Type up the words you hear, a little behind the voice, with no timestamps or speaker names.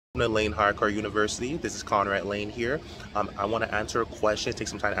welcome to Layn HyreCar University. This is Conrad Layn here. I want to answer a question, take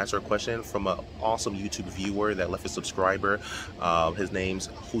some time to answer a question from an awesome YouTube viewer that left a subscriber. His name's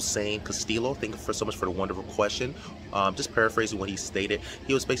Hussein Castillo. Thank you so much for the wonderful question. Just paraphrasing what he stated,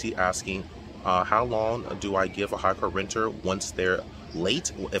 he was basically asking, how long do I give a HyreCar renter once they're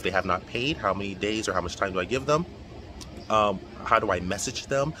late? If they have not paid, how many days or how much time do I give them? How do I message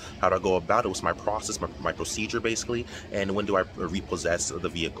them? How do I go about it? What's my process, my procedure basically? And when do I repossess the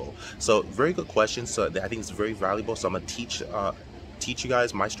vehicle? So very good question. So I think it's very valuable. So I'm gonna teach you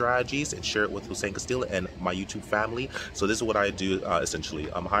guys my strategies and share it with Hussein Castillo and my YouTube family. So this is what I do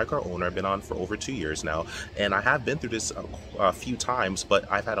essentially. I'm a HyreCar owner. I've been on for over 2 years now, and I have been through this a few times,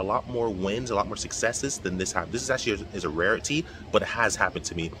 but I've had a lot more wins, a lot more successes than this happened. This is actually is a rarity, but it has happened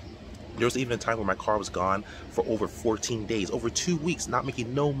to me. There was even a time where my car was gone for over 14 days, over 2 weeks, not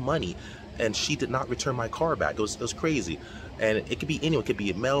making no money, and she did not return my car back. It was crazy. And it could be anyone, it could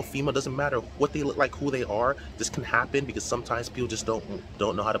be a male, female, doesn't matter what they look like, who they are. This can happen because sometimes people just don't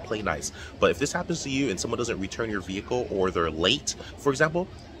know how to play nice. But if this happens to you and someone doesn't return your vehicle, or they're late, for example,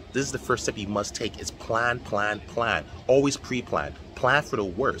 this is the first step you must take, is plan, plan, plan. Always pre-plan. Plan for the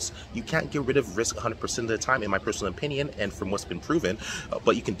worst. You can't get rid of risk 100% of the time, in my personal opinion, and from what's been proven,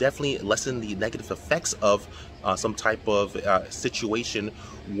 but you can definitely lessen the negative effects of some type of situation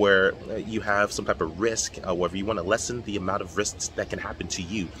where you have some type of risk, wherever you want to lessen the amount of risks that can happen to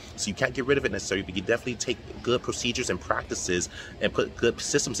you. So you can't get rid of it necessarily, but you definitely take good procedures and practices and put good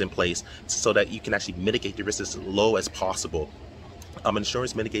systems in place so that you can actually mitigate the risk as low as possible. I'm an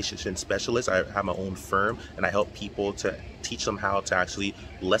insurance mitigation specialist. I have my own firm, and I help people to teach them how to actually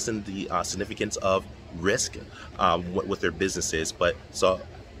lessen the significance of risk with their businesses. But so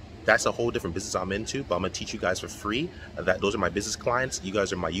that's a whole different business I'm into, but I'm gonna teach you guys for free. Those are my business clients. You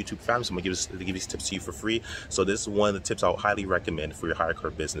guys are my YouTube family, so I'm gonna give these tips to you for free. So this is one of the tips I would highly recommend for your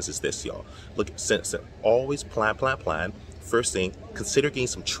HyreCar business is this, y'all. Look, always plan, plan, plan. First thing, consider getting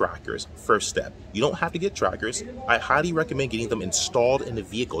some trackers. First step. You don't have to get trackers. I highly recommend getting them installed in the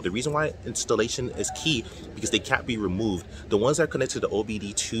vehicle. The reason why installation is key, because they can't be removed. The ones that are connected to the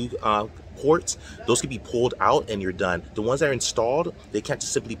OBD2 ports, those can be pulled out and you're done. The ones that are installed, they can't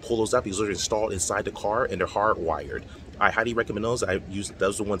just simply pull those up because those are installed inside the car and they're hardwired. I highly recommend those.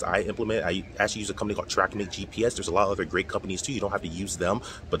 Those are the ones I implement. I actually use a company called TrackMate GPS. There's a lot of other great companies too. You don't have to use them,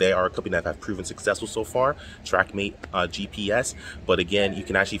 but they are a company that have proven successful so far. TrackMate GPS. But again, you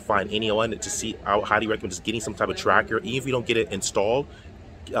can actually find anyone to see. I would highly recommend just getting some type of tracker. Even if you don't get it installed,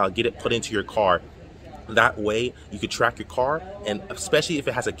 get it put into your car. That way you could track your car, and especially if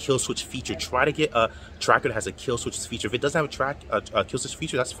it has a kill switch feature, try to get a tracker that has a kill switch feature. If it doesn't have a kill switch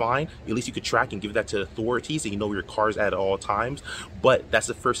feature, that's fine. At least you could track and give that to authorities, and you know where your car is at all times. But that's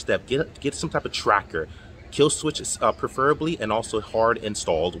the first step. Get some type of tracker. Kill switch is preferably, and also hard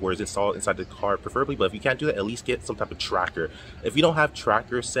installed, where it's installed inside the car preferably. But if you can't do that, at least get some type of tracker. If you don't have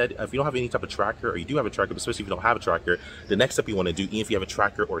tracker set, if you don't have any type of tracker, or you do have a tracker, but especially if you don't have a tracker, the next step you want to do, even if you have a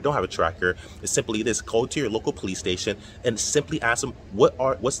tracker or don't have a tracker, is simply this: go to your local police station and simply ask them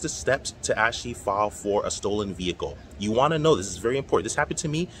what's the steps to actually file for a stolen vehicle. You want to know. This is very important. This happened to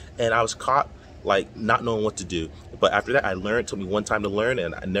me, and I was caught like not knowing what to do. But after that, I learned. It took me one time to learn,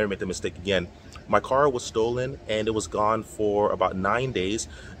 and I never made the mistake again. My car was stolen and it was gone for about 9 days,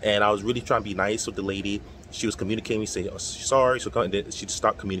 and I was really trying to be nice with the lady. She was communicating me, saying, oh, sorry, so she just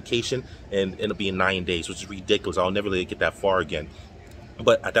stopped communication, and ended up being 9 days, which is ridiculous. I'll never really get that far again.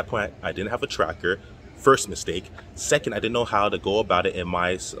 But at that point, I didn't have a tracker. First mistake. Second, I didn't know how to go about it in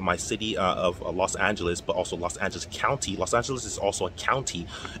my city of Los Angeles, but also Los Angeles County. Los Angeles is also a county,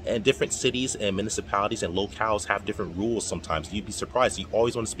 and different cities and municipalities and locales have different rules sometimes. You'd be surprised. You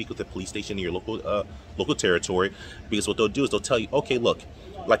always want to speak with the police station in your local territory, because what they'll do is they'll tell you, okay, look,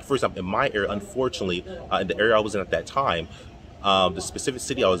 like for example, in my area, unfortunately, in the area I was in at that time, the specific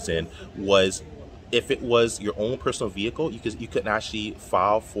city I was in was, if it was your own personal vehicle, you couldn't actually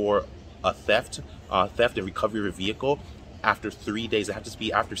file for a theft and recovery of your vehicle after 3 days. It had to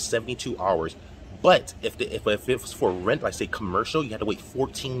be after 72 hours. But if it was for rent, like say commercial, you had to wait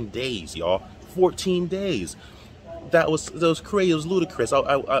 14 days, y'all. 14 days. That was crazy. It was ludicrous.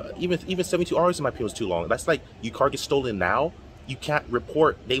 Even 72 hours in my opinion was too long. That's like your car gets stolen now, you can't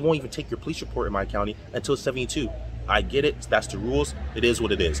report. They won't even take your police report in my county until 72. I get it. That's the rules. It is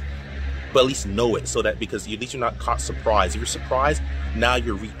what it is. But at least know it, so that because at least you're not caught surprised. If you're surprised, now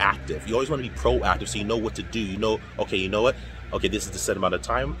you're reactive. You always want to be proactive, so you know what to do. You know, okay, you know what? Okay, this is the set amount of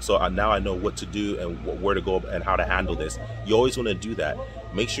time, so now I know what to do and where to go and how to handle this. You always want to do that.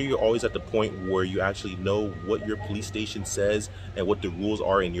 Make sure you're always at the point where you actually know what your police station says and what the rules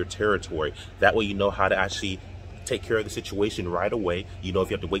are in your territory. That way you know how to actually take care of the situation right away. You know, if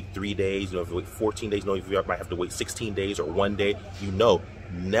you have to wait 3 days, you know, if you wait 14 days, you know, if you might have to wait 16 days or 1 day, you know,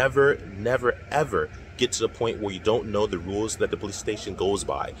 never, ever get to the point where you don't know the rules that the police station goes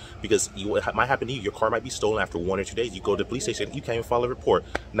by, because it might happen to you. Your car might be stolen after 1 or 2 days. You go to the police station, you can't even file a report.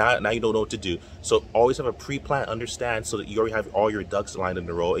 Now you don't know what to do. So always have a pre-plan, understand, so that you already have all your ducks lined in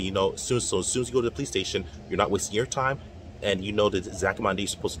a row, and you know, as soon as you go to the police station, you're not wasting your time, and you know the exact amount that you're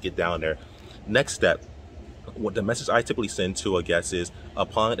supposed to get down there. Next step, what the message I typically send to a guest is,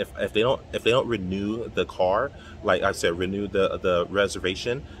 upon if they don't renew the car, like I said, renew the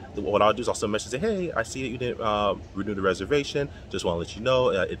reservation, what I'll do is I'll send a message, say, hey, I see that you didn't renew the reservation, just want to let you know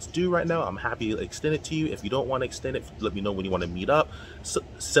it's due right now. I'm happy to extend it to you. If you don't want to extend it, let me know when you want to meet up. So,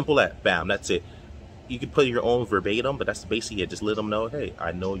 simple as bam, that's it. You can put in your own verbatim, but that's basically it. Just let them know, hey,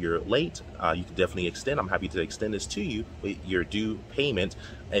 I know you're late. You can definitely extend. I'm happy to extend this to you with your due payment.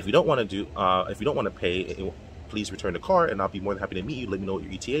 And if you don't want to pay, please return the car, and I'll be more than happy to meet you. Let me know what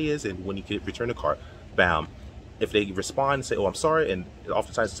your ETA is and when you can return the car. Bam. If they respond and say, oh, I'm sorry, and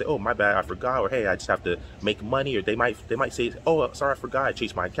oftentimes they say, oh, my bad, I forgot, or hey, I just have to make money, or they might say, oh, sorry, I forgot, I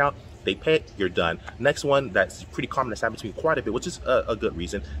changed my account. They pay it, you're done. Next one that's pretty common, that's happened to me quite a bit, which is a good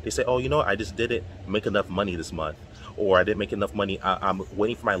reason. They say, oh, you know, I just didn't make enough money this month, or I didn't make enough money. I'm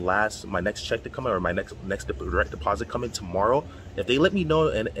waiting for my next check to come in, or my next direct deposit come in tomorrow. If they let me know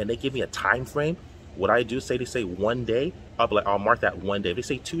and they give me a time frame, what I do, they say 1 day, I'll be like, I'll mark that 1 day. If they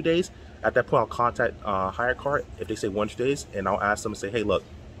say 2 days, at that point I'll contact HyreCar. If they say 1 or 2 days, and I'll ask them and say, hey, look,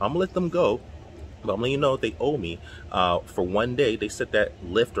 I'm gonna let them go, but I'm letting you know they owe me for 1 day. They said that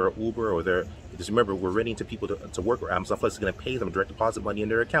Lyft or Uber or just remember, we're renting to people to work, or Amazon Flex is gonna pay them direct deposit money in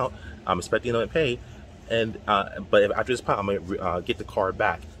their account. I'm expecting them to pay, and but after this point, I'm gonna get the car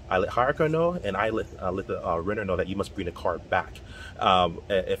back. I let HyreCar know, and I let the renter know that you must bring the car back.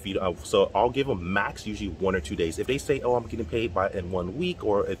 If you so I'll give them max usually 1 or 2 days. If they say, oh, I'm getting paid in 1 week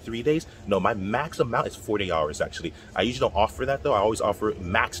or 3 days, no, my max amount is 40 hours actually. I usually don't offer that though. I always offer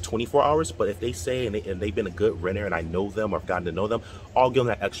max 24 hours. But if they say and they've been a good renter and I know them or I've gotten to know them, I'll give them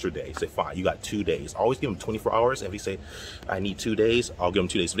that extra day. Say, fine, you got 2 days. I always give them 24 hours. And if they say I need 2 days, I'll give them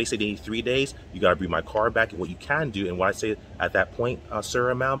 2 days. If they say they need 3 days, you got to bring my car back. And what you can do, and what I say at that point, sir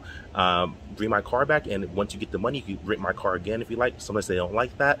or ma'am, bring my car back, and once you get the money, you can rent my car again if you like. Sometimes they don't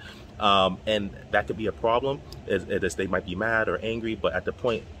like that, and that could be a problem, as they might be mad or angry. But at this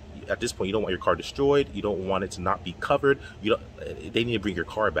point, you don't want your car destroyed. You don't want it to not be covered. They need to bring your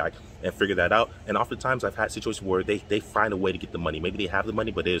car back and figure that out. And oftentimes I've had situations where they find a way to get the money. Maybe they have the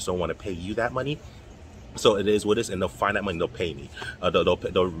money, but they just don't want to pay you that money. So it is what it is, and they'll find that money, they'll pay me.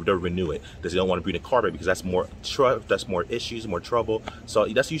 They'll renew it, because they don't want to bring the car back, because that's more issues, more trouble. So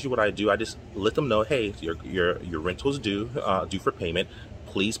that's usually what I do. I just let them know, hey, your rental's due for payment.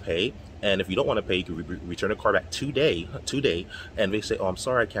 Please pay. And if you don't want to pay, you can return the car back today. And they say, oh, I'm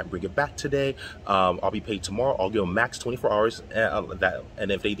sorry, I can't bring it back today. I'll be paid tomorrow. I'll give them max 24 hours.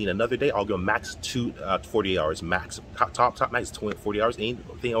 And if they need another day, I'll give them max 48 hours max. Top max 40 hours.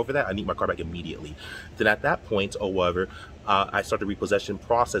 Anything over that, I need my car back immediately. Then at that point, or whatever, I start the repossession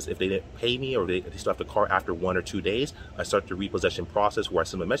process. If they didn't pay me, or they still have the car after 1 or 2 days, I start the repossession process, where I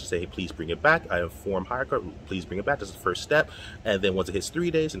send them a message, say, hey, please bring it back. I inform HyreCar, please bring it back. That's the first step. And then once it hits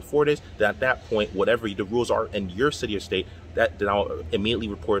 3 days and 4 days, then at that point, whatever the rules are in your city or state, then I'll immediately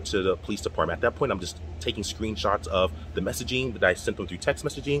report to the police department. At that point, I'm just taking screenshots of the messaging that I sent them through text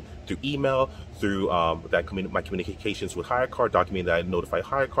messaging, through email, through my communications with HyreCar, documenting that I notified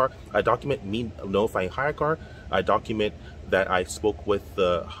HyreCar. I document me notifying HyreCar. I document that I spoke with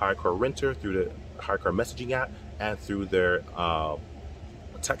the HyreCar renter through the HyreCar messaging app and through their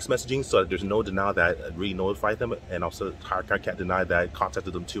text messaging, so that there's no denial that I really notified them, and also HyreCar can't deny that I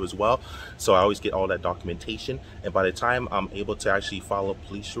contacted them too as well. So I always get all that documentation, and by the time I'm able to actually file a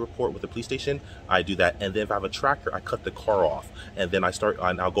police report with the police station, I do that. And then if I have a tracker, I cut the car off, and then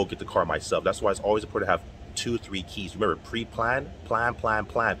I'll go get the car myself. That's why it's always important to have 2 or 3 keys. Remember, pre-plan,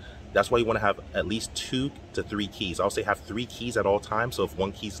 plan. That's why you want to have at least 2 to 3 keys. I'll say have 3 keys at all times. So if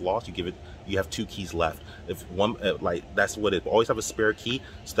 1 key's lost, you have 2 keys left. If one, that's what it. Always have a spare key.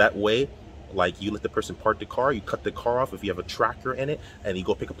 So that way, like, you let the person park the car, you cut the car off if you have a tracker in it, and you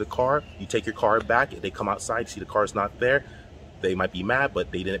go pick up the car, you take your car back, they come outside, see the car's not there, they might be mad,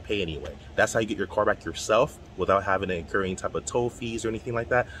 but they didn't pay anyway. That's how you get your car back yourself without having to incur any type of toll fees or anything like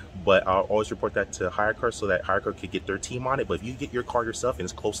that. But I'll always report that to HyreCar so that HyreCar could get their team on it. But if you get your car yourself and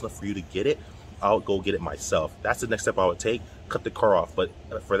it's close enough for you to get it, I'll go get it myself. That's the next step I would take, cut the car off. But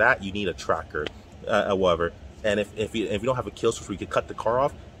for that, you need a tracker, whatever. And if you don't have a kill switch where you can cut the car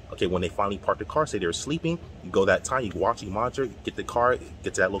off, Okay, when they finally park the car, say they're sleeping, you go that time, you watch, you monitor, get the car,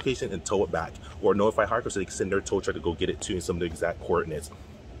 get to that location, and tow it back. Or notify HyreCar so they can send their tow truck to go get it to in some of the exact coordinates.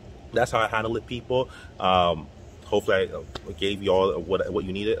 That's how I handle it, people. Hopefully I gave you all what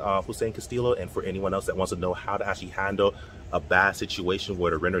you needed, Hussein Castillo. And for anyone else that wants to know how to actually handle a bad situation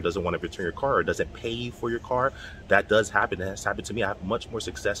where the renter doesn't want to return your car or doesn't pay you for your car, that does happen. It has happened to me. I have much more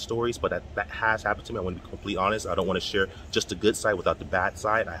success stories, but that has happened to me. I want to be completely honest. I don't want to share just the good side without the bad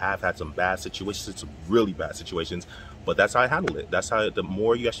side. I have had some bad situations, some really bad situations, but that's how I handle it. That's how, the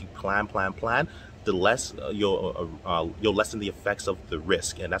more you actually plan, the less you'll lessen the effects of the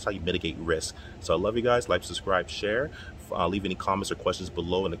risk, and that's how you mitigate risk. So I love you guys. Like, subscribe, share. Leave any comments or questions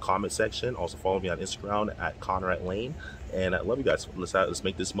below in the comment section. Also follow me on Instagram at Conrad Layn. And I love you guys. Let's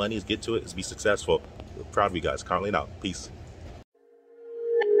make this money. Let's get to it. Let's be successful. Proud of you guys. Conrad Layn out. Peace.